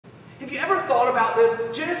Have you ever thought about this?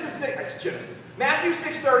 Matthew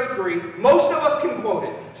 6:33, most of us can quote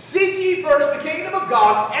it. Seek ye first the kingdom of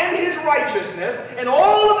God and his righteousness, and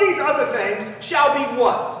all of these other things shall be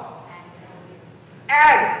what?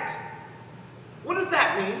 Added. What does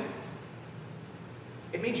that mean?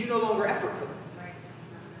 It means you no longer effort for them.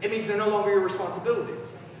 It means they're no longer your responsibility.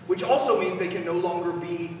 Which also means they can no longer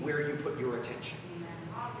be where you put your attention.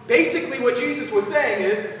 Basically what Jesus was saying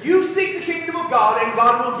is, you seek the kingdom of God and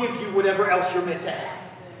God will give you whatever else you're meant to have.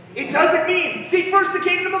 It doesn't mean seek first the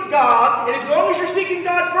kingdom of God, and as long as you're seeking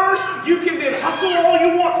God first, you can then hustle all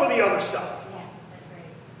you want for the other stuff.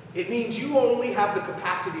 It means you only have the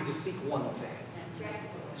capacity to seek one thing.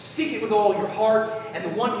 Seek it with all your heart, and the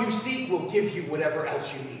one you seek will give you whatever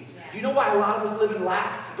else you need. You know why a lot of us live in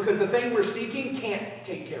lack? Because the thing we're seeking can't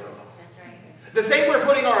take care of us. The thing we're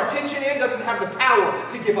putting our attention in doesn't have the power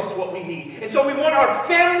to give us what we need. And so we want our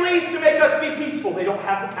families to make us be peaceful. They don't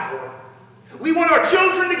have the power. We want our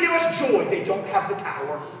children to give us joy. They don't have the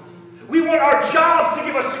power. We want our jobs to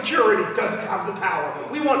give us security. It doesn't have the power.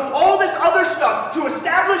 We want all this other stuff to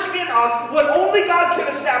establish in us what only God can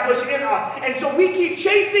establish in us. And so we keep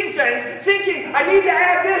chasing things, thinking, I need to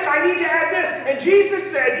add this, I need to add this. And Jesus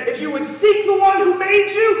said, if you would seek the one who made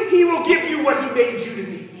you, he will give you what he made you to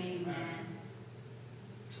need.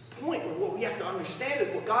 Point where what we have to understand is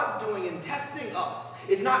what God's doing in testing us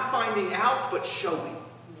is not finding out but showing.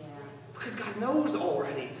 Because God knows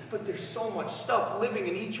already, but there's so much stuff living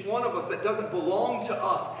in each one of us that doesn't belong to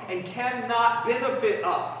us and cannot benefit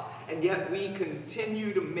us, and yet we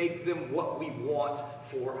continue to make them what we want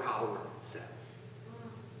for ourselves.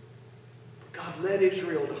 But God led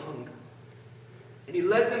Israel to hunger. And he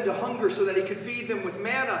led them to hunger so that he could feed them with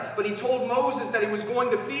manna. But he told Moses that he was going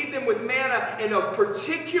to feed them with manna in a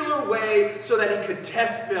particular way so that he could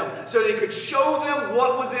test them, so that he could show them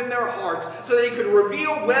what was in their hearts, so that he could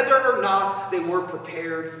reveal whether or not they were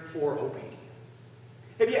prepared for obedience.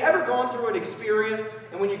 Have you ever gone through an experience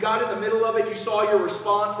and when you got in the middle of it, you saw your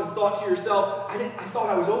response and thought to yourself, I thought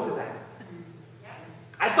I was over that.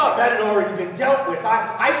 I thought that had already been dealt with.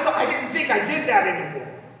 I didn't think I did that anymore.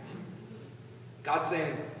 God's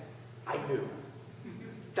saying, I knew.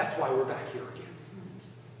 That's why we're back here again.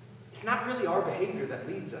 It's not really our behavior that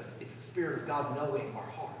leads us. It's the Spirit of God knowing our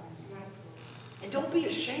hearts. And don't be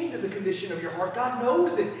ashamed of the condition of your heart. God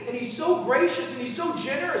knows it. And he's so gracious and he's so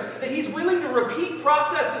generous that he's willing to repeat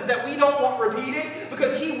processes that we don't want repeated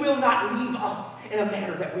because he will not leave us in a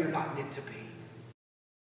manner that we're not meant to be.